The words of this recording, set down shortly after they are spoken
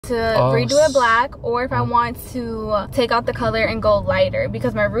to redo it black, or if I want to take out the color and go lighter,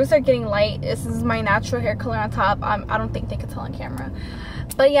 because my roots are getting light. This is my natural hair color on top. I don't think they can tell on camera.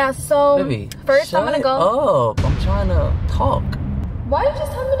 But yeah, so Baby, first I'm gonna go. Oh, I'm trying to talk. Why you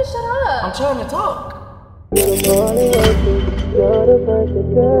just tell me to shut up? I'm trying to talk.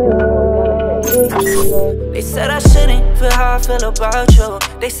 They said I shouldn't feel how I feel about you.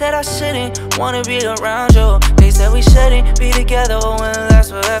 They said I shouldn't wanna be around you. They said we shouldn't be together when it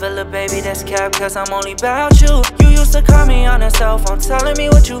lasts forever. Look, baby, that's cap, cause I'm only about you. You used to call me on the cell phone, telling me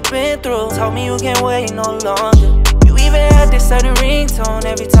what you've been through. Told me you can't wait no longer. You even had this certain ringtone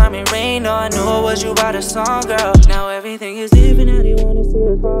every time it rained. Oh, I knew it was you by the song, girl. Now everything is different, now they wanna see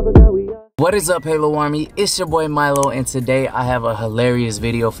us fall, but God, we are. What is up, Halo Army? It's your boy Milo, and today I have a hilarious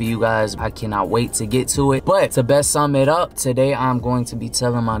video for you guys. I cannot wait to get to it. But to best sum it up, today I'm going to be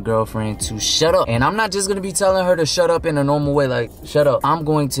telling my girlfriend to shut up. And I'm not just gonna be telling her to shut up in a normal way, like shut up. I'm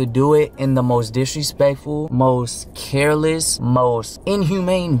going to do it in the most disrespectful, most careless, most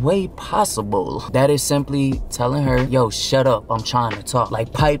inhumane way possible. That is simply telling her, yo, shut up, I'm trying to talk.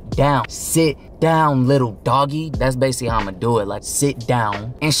 Like, pipe down, sit down, little doggy. That's basically how I'm gonna do it. Like, sit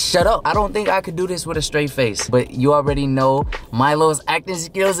down and shut up. I don't think I could do this with a straight face, but you already know Milo's acting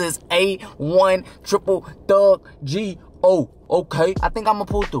skills is A1 triple thug G-O. Okay, I think I'm gonna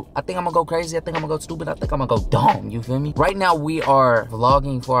pull through. I think I'm gonna go crazy. I think I'm gonna go stupid. I think I'm gonna go dumb. You feel me? Right now, we are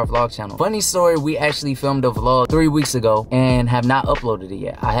vlogging for our vlog channel. Funny story, we actually filmed a vlog 3 weeks ago and have not uploaded it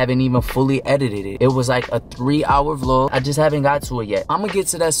yet. I haven't even fully edited it. It was like a 3-hour vlog. I just haven't got to it yet. I'm gonna get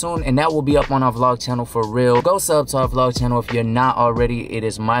to that soon, and that will be up on our vlog channel for real. Go sub to our vlog channel if you're not already. It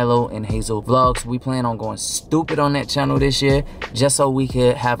is Milo and Hazel Vlogs. We plan on going stupid on that channel this year, just so we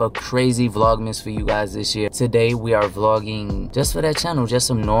could have a crazy vlogmas for you guys this year. Today, we are vlogging just for that channel, just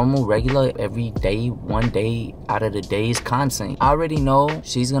some normal, regular, everyday, one day out of the day's content. I already know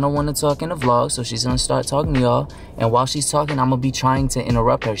she's gonna want to talk in the vlog, so she's gonna start talking to y'all. And while she's talking, I'm gonna be trying to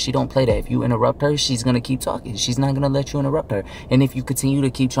interrupt her. She don't play that. If you interrupt her, she's gonna keep talking. She's not gonna let you interrupt her. And if you continue to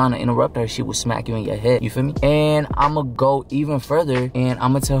keep trying to interrupt her, she will smack you in your head. You feel me? And I'm gonna go even further, and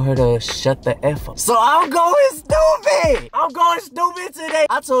I'm gonna tell her to shut the F up. So I'm going stupid. I'm going stupid today.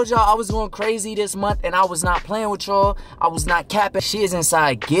 I told y'all I was going crazy this month, and I was not playing with y'all. I was not capping. She is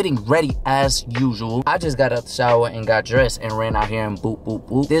inside getting ready as usual. I just got out the shower and got dressed and ran out here and boop, boop,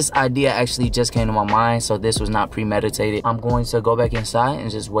 boop. This idea actually just came to my mind, so this was not premeditated. I'm going to go back inside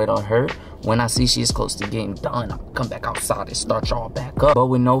and just wait on her. When I see she's close to getting done, I'll come back outside and start y'all back up. But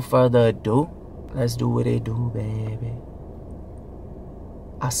with no further ado, let's do what it do, baby.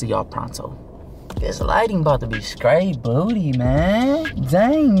 I'll see y'all pronto. This lighting about to be straight booty, man.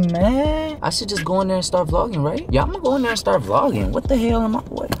 Dang, man. I should just go in there and start vlogging, right? Yeah, I'm gonna go in there and start vlogging. What the hell am I?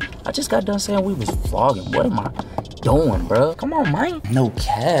 What? I just got done saying we was vlogging. What am I doing, bro? Come on, man. No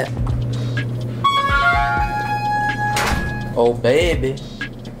cap. Oh, baby.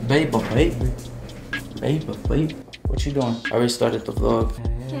 Baby, baby. Baby, baby. What you doing? I already started the vlog.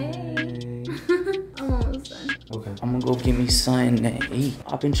 Hey. I'm almost done. Okay, I'm gonna go get me something to eat.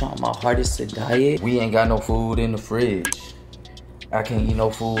 I've been trying my hardest to diet. We ain't got no food in the fridge. I can't eat no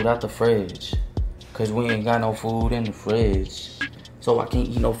food out the fridge, cause we ain't got no food in the fridge. So I can't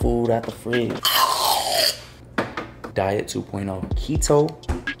eat no food out the fridge. Diet 2.0.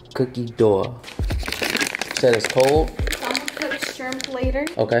 Keto cookie dough. Said it's cold. So I'm gonna cook shrimp later.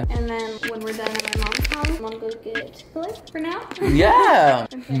 Okay. And then when we're done at my mom's house, I'm gonna go get Chick-fil-A for now. Yeah.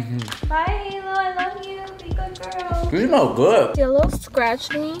 Okay. Bye, Halo. I love you. Be a good girl. You smell good. See, a little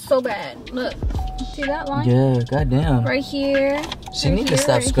scratched me so bad. Look. See that line? Yeah, goddamn. Right here. She need to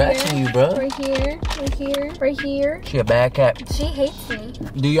stop scratching you, bro. Right here. Right here. Right here. She a bad cat. She hates me.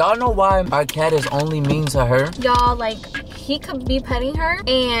 Do y'all know why our cat is only mean to her? Y'all, like, he could be petting her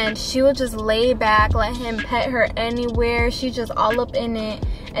and she would just lay back, let him pet her anywhere. She's just all up in it.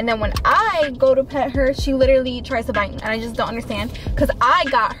 And then when I go to pet her, she literally tries to bite me. And I just don't understand, because I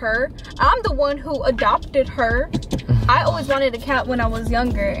got her. I'm the one who adopted her. I always wanted a cat when I was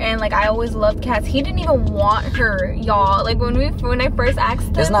younger, and like I always loved cats. He didn't even want her, y'all. Like when I first asked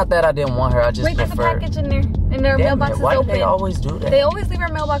him. It's not that I didn't want her. I just wait, prefer. there's a package in there, and their mailbox is why open. Why do they always do that? They always leave her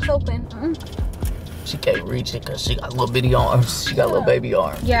mailbox open. She can't reach it because she got little bitty arms. She got little baby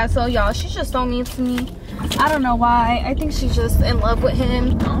arms. Yeah, so y'all, she's just so mean to me. I don't know why. I think she's just in love with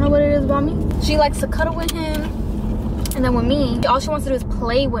him. I don't know what it is about me. She likes to cuddle with him. And then with me, all she wants to do is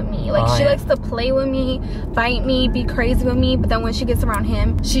play with me. Like, she likes to play with me, bite me, be crazy with me. But then when she gets around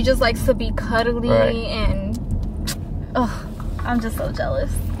him, she just likes to be cuddly. And, I'm just so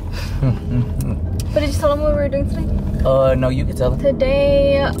jealous. But did you tell them what we were doing today? No, you can tell them.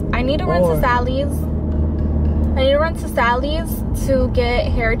 Today, I need to run to Sally's. I need to run to Sally's to get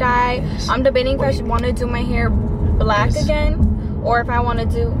hair dye. I'm debating if I should want to do my hair black again, or if I want to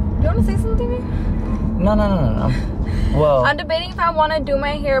do... You want to say something? No. Well, I'm debating if I want to do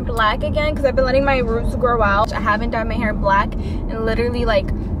my hair black again, because I've been letting my roots grow out. I haven't dyed my hair black in literally like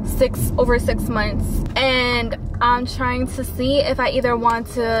over 6 months, and I'm trying to see if I either want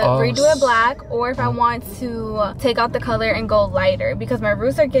to redo it black, or if I want to take out the color and go lighter, because my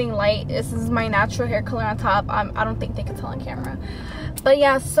roots are getting light. This is my natural hair color on top. I don't think they can tell on camera, but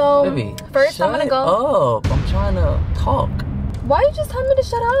yeah. So baby, first I'm gonna go up. I'm trying to talk. Why you just telling me to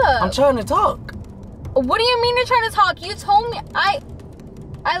shut up? I'm trying to talk. What do you mean you're trying to talk? You told me.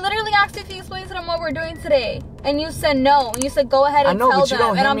 I literally asked you to explain to them what we're doing today, and you said no. You said go ahead and tell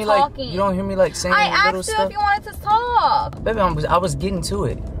them, and I'm talking. You don't hear me like saying little stuff. I asked you if you wanted to talk. Baby, I was getting to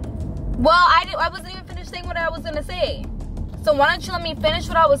it. Well, I wasn't even finished saying what I was gonna say. So why don't you let me finish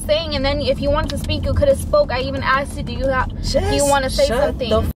what I was saying, and then if you wanted to speak, you could have spoke. I even asked you, do you want to say something?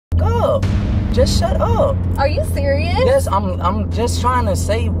 Shut the f up. Just shut up. Are you serious? Yes, I'm just trying to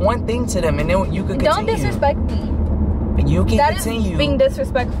say one thing to them, and then you can continue. Don't disrespect me. You can that continue. Is being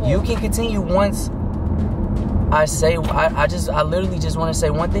disrespectful. You can continue once I say. I literally just want to say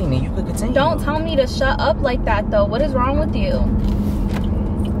one thing, then you can continue. Don't tell me to shut up like that, though. What is wrong with you?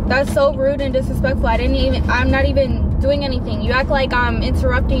 That's so rude and disrespectful. I'm not even doing anything. You act like I'm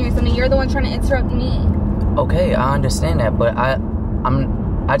interrupting you or something. You're the one trying to interrupt me. Okay, I understand that, but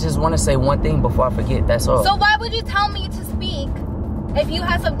I just want to say one thing before I forget. That's all. So why would you tell me to speak if you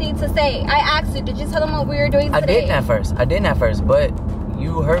had something to say? I asked you, did you tell them what we were doing today? I didn't at first, but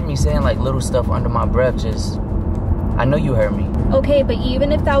you heard me saying like little stuff under my breath. I know you heard me. Okay, but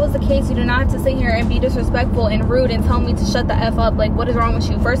even if that was the case, you do not have to sit here and be disrespectful and rude and tell me to shut the F up. Like, what is wrong with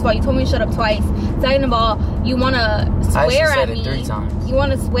you? First of all, you told me to shut up twice. Second of all, you want to swear at me. 3 times. You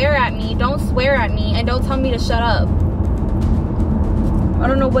want to swear at me. Don't swear at me, and don't tell me to shut up. I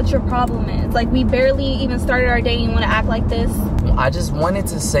don't know what your problem is. Like, we barely even started our day and you want to act like this? I just wanted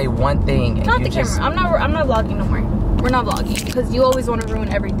to say one thing. And not the camera. I'm not vlogging no more. We're not vlogging because you always want to ruin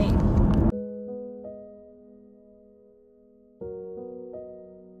everything.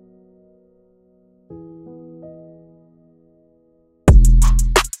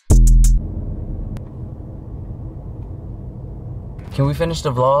 Can we finish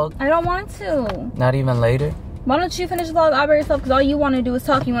the vlog? I don't want to. Not even later? Why don't you finish the vlog all by yourself? Because all you want to do is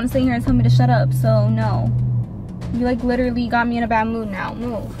talk. You want to sit here and tell me to shut up. So, no. You, like, literally got me in a bad mood now.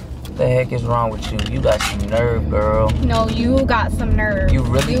 Move. What the heck is wrong with you? You got some nerve, girl. No, you got some nerve. You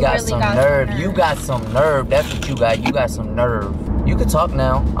really got some nerve. You got some nerve. That's what you got. You got some nerve. You can talk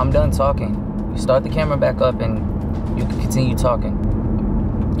now. I'm done talking. You start the camera back up and you can continue talking.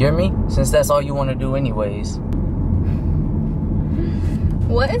 You hear me? Since that's all you want to do anyways.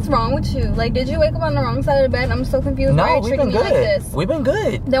 What is wrong with you? Like, did you wake up on the wrong side of the bed? I'm so confused. No, why are you treating me like this? We've been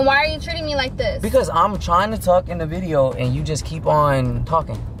good. Then why are you treating me like this? Because I'm trying to talk in the video and you just keep on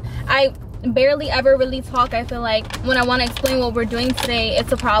talking. I barely ever really talk. I feel like when I want to explain what we're doing today,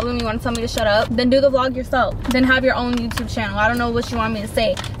 it's a problem. You want to tell me to shut up? Then do the vlog yourself. Then have your own YouTube channel. I don't know what you want me to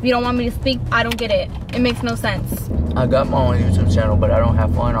say. If you don't want me to speak, I don't get it. It makes no sense. I got my own YouTube channel, but I don't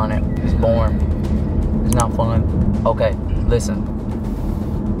have fun on it. It's boring. It's not fun. Okay, listen.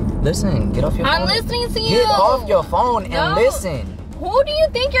 Listen, get off your phone. I'm listening to you. Get off your phone and listen. Who do you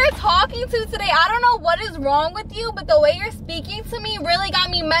think you're talking to today? I don't know what is wrong with you, but the way you're speaking to me really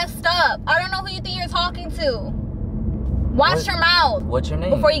got me messed up. I don't know who you think you're talking to. Watch your mouth. What's your name?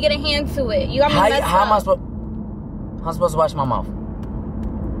 Before you get a hand to it. You got me messed up. How am I supposed to wash my mouth?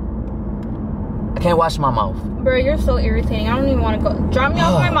 I can't wash my mouth. Bro, you're so irritating. I don't even want to go. Drop me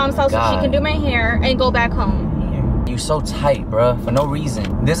off at my mom's house so she can do my hair and go back home. You so tight, bruh, for no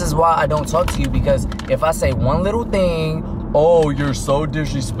reason. This is why I don't talk to you, because if I say one little thing, oh, you're so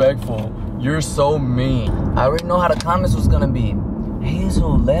disrespectful, you're so mean. I already know how the comments was gonna be.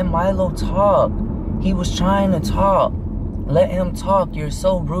 Hazel, let Milo talk. He was trying to talk. Let him talk. You're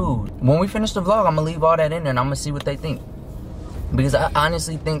so rude. When we finish the vlog, I'm gonna leave all that in there and I'm gonna see what they think. Because I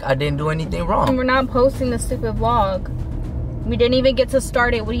honestly think I didn't do anything wrong. And we're not posting the stupid vlog. We didn't even get to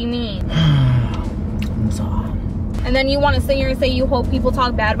start it. What do you mean? I'm sorry. And then you want to sit here and say you hope people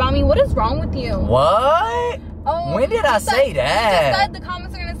talk bad about me? What is wrong with you? What? Oh, when did I say that? You just said the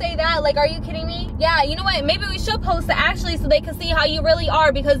comments are going to say that. Like, are you kidding me? Yeah, you know what? Maybe we should post it actually so they can see how you really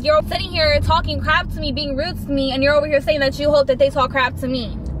are, because you're sitting here talking crap to me, being rude to me, and you're over here saying that you hope that they talk crap to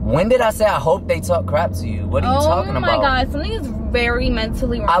me. When did I say I hope they talk crap to you? What are you talking about? Oh my God, something is very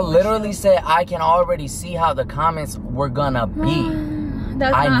mentally wrong. I literally said I can already see how the comments were going to be.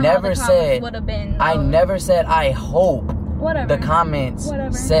 That's I not never how the said would have been. I never said I hope the comments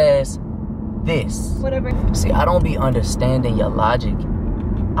says this. Whatever. See, I don't be understanding your logic.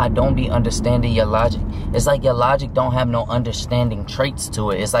 I don't be understanding your logic. It's like your logic don't have no understanding traits to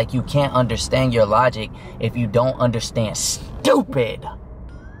it. It's like you can't understand your logic if you don't understand stupid.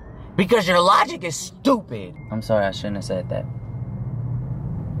 Because your logic is stupid. I'm sorry, I shouldn't have said that.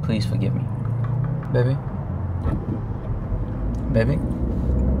 Please forgive me. Baby? Baby?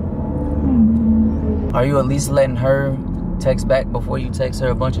 Are you at least letting her text back before you text her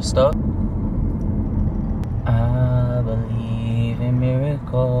a bunch of stuff? I believe in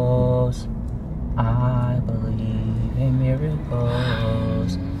miracles. I believe in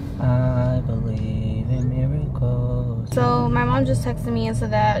miracles. I believe in miracles. So my mom just texted me and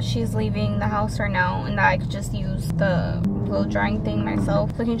said that she's leaving the house right now and that I could just use the little drying thing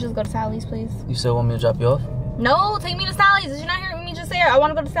myself. So can you just go to Sally's, please? You still want me to drop you off? No, take me to Sally's. Did you not hear me just say I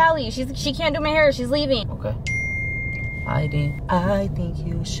want to go to Sally's? She can't do my hair. She's leaving. Okay. I think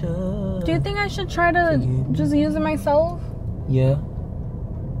you should. Do you think I should try to just use it myself? Yeah.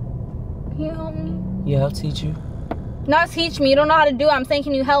 Can you help me? Yeah, I'll teach you. Not teach me. You don't know how to do it. I'm saying,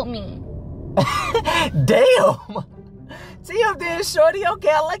 can you help me? Damn. See up there, shorty. Okay,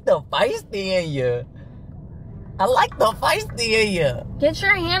 I like the feisty in you. I like the feisty in you. Get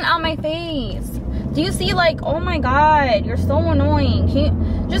your hand out my face. Do you see, like, oh my god, you're so annoying.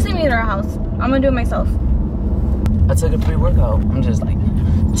 Can you just leave me at our house? I'm gonna do it myself. I took a pre-workout. I'm just like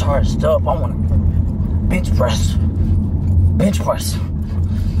charged up. I want to bench press. Bench press.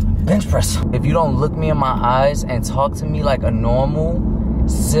 Bench press. If you don't look me in my eyes and talk to me like a normal,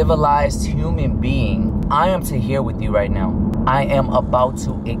 civilized human being, I am to here with you right now. I am about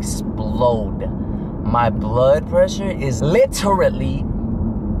to explode. My blood pressure is literally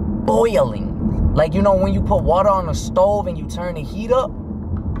boiling. Like, you know, when you put water on a stove and you turn the heat up,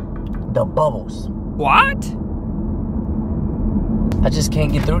 the bubbles. What? I just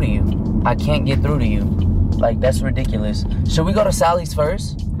can't get through to you. I can't get through to you. Like, that's ridiculous. Should we go to Sally's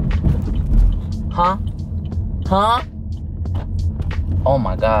first? Huh? Huh? Oh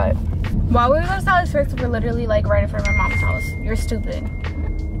my god. Why would we go to Sally's first if we're literally like right in front of my mom's house? You're stupid.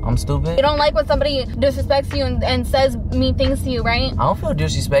 I'm stupid? You don't like when somebody disrespects you and says mean things to you, right? I don't feel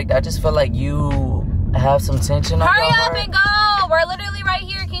disrespect. I just feel like you have some tension on your heart. Hurry up and go! We're literally right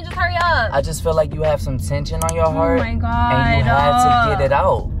here. Can you just hurry up? I just feel like you have some tension on your heart. Oh my god. And you had to get it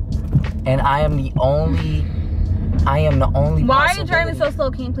out. And I am the only Why are you driving so slow?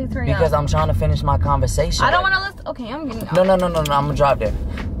 Can you please hurry up? Because I'm trying to finish my conversation. I don't want to listen. Okay, I'm getting out. No, I'm gonna drive there.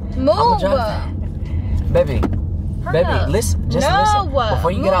 Move. Baby. Hurry Baby, up. listen. Just listen.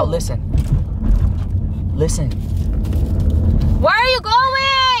 Before you get out, listen. Listen. Where are you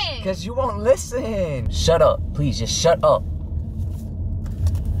going? Because you won't listen. Shut up. Please, just shut up.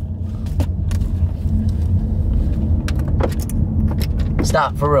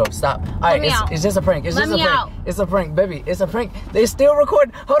 Stop, for real, stop. All right, it's just a prank. It's just a prank. It's a prank, baby. It's a prank. They still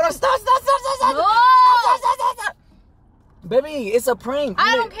recording. Hold on, stop. No. Stop. Baby, it's a prank.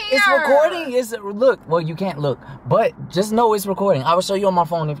 I don't care. It's recording. Look. Well, you can't look, but just know it's recording. I will show you on my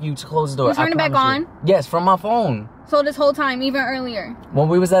phone if you close the door. You turn it back on? Yes, from my phone. So this whole time, even earlier? When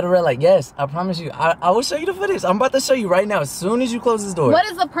we was at a red light, yes, I promise you. I will show you the footage. I'm about to show you right now as soon as you close this door. What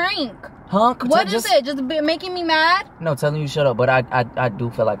is the prank? Huh? What is it? Just making me mad? No, telling you shut up, but I do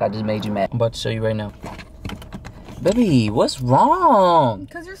feel like I just made you mad. I'm about to show you right now. Baby, what's wrong?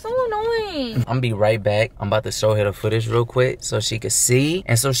 Because you're so annoying. I'm gonna be right back. I'm about to show her the footage real quick so she could see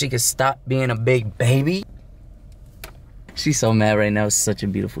and so she could stop being a big baby. She's so mad right now. It's such a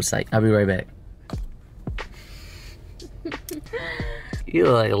beautiful sight. I'll be right back. You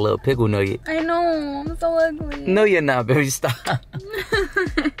look like a little pickle nugget. I know. I'm so ugly. No, you're not, baby. Stop.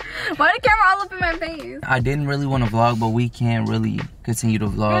 Why the camera all up in my face? I didn't really want to vlog, but we can't really continue to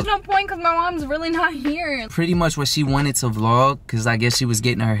vlog. There's no point because my mom's really not here. Pretty much what she wanted to vlog, because I guess she was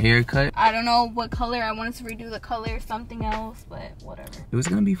getting her hair cut. I don't know what color. I wanted to redo the color, something else, but whatever. It was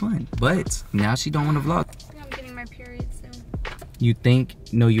going to be fun. But now she don't want to vlog. I'm getting my period soon. You think?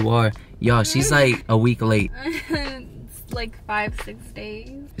 No, you are. Y'all, she's like a week late. Like 5-6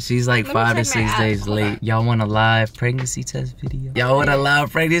 days. She's like 5 to 6 days late. Y'all want a live pregnancy test video? Y'all want a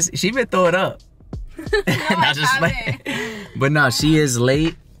live pregnancy? She been throwing up. No, I haven't. But no, she is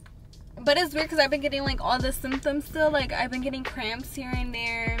late. But it's weird because I've been getting like all the symptoms still. Like I've been getting cramps here and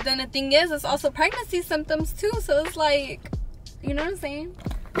there. Then the thing is, it's also pregnancy symptoms too. So it's like, you know what I'm saying?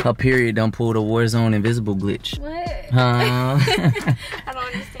 Her period done pulled a Warzone invisible glitch. What? Huh? I don't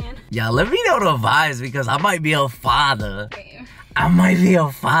understand. Y'all, let me know the vibes because I might be a father. Okay. I might be a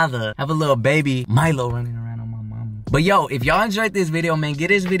father. Have a little baby Milo running around on my mama. But yo, if y'all enjoyed this video, man, give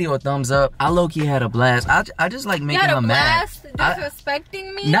this video a thumbs up. I low-key had a blast. I just like making her mad.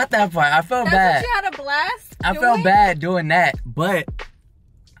 Disrespecting me? Not that part. I felt bad. That's what you had a blast I felt bad doing that, but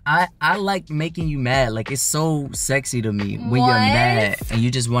I like making you mad. Like, it's so sexy to me when you're mad and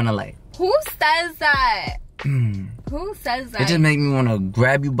you just want to like. Who says that? Who says that? It just makes me want to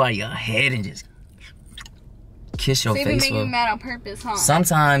grab you by your head and just kiss your face. So you make you mad on purpose, huh?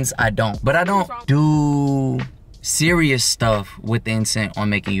 Sometimes I don't, but I don't do serious stuff with the intent on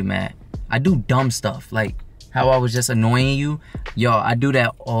making you mad. I do dumb stuff, like how I was just annoying you. Yo, I do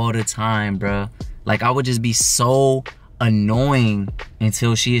that all the time, bro. Like, I would just be so annoying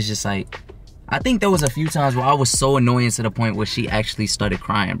until she is just like, I think there was a few times where I was so annoying to the point where she actually started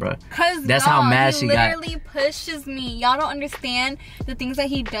crying, bro. Cause that's how mad she got. He literally pushes me. Y'all don't understand the things that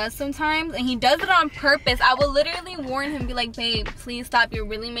he does sometimes, and he does it on purpose. I will literally warn him, be like, babe, please stop. You're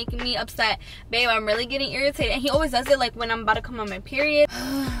really making me upset. Babe, I'm really getting irritated. And he always does it like when I'm about to come on my period.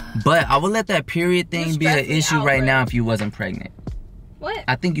 But I would let that period thing be an issue right now if you wasn't pregnant. What?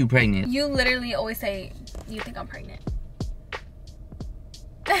 I think you pregnant. You literally always say, you think I'm pregnant.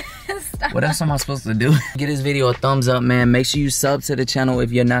 What else am I supposed to do? Give this video a thumbs up, man. Make sure you sub to the channel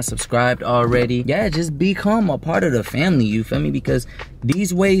if you're not subscribed already. Yeah, just become a part of the family, you feel me? Because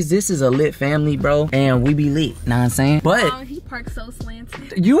these ways, this is a lit family, bro. And we be lit, know what I'm saying? But he parked so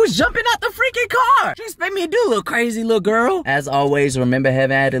slanted. You was jumping out the freaking car. You expect me to do, little crazy little girl. As always, remember,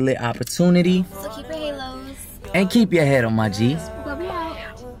 have had a lit opportunity. So keep your halos. And keep your head on, my G.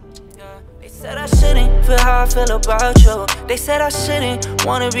 Said I shouldn't feel how I feel about you. They said I shouldn't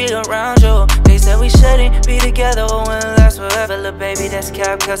wanna be around you. They said we shouldn't be together or when last forever. Look, baby, that's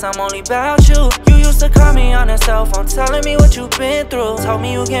cap, cause I'm only about you. You used to call me on the cell phone, telling me what you've been through. Told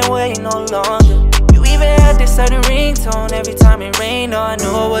me you can't wait no longer. You even had this certain ringtone every time it rained. Oh, I knew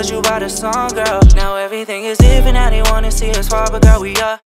it was you by the song, girl. Now everything is different, now they wanna see us fall, but girl, we are.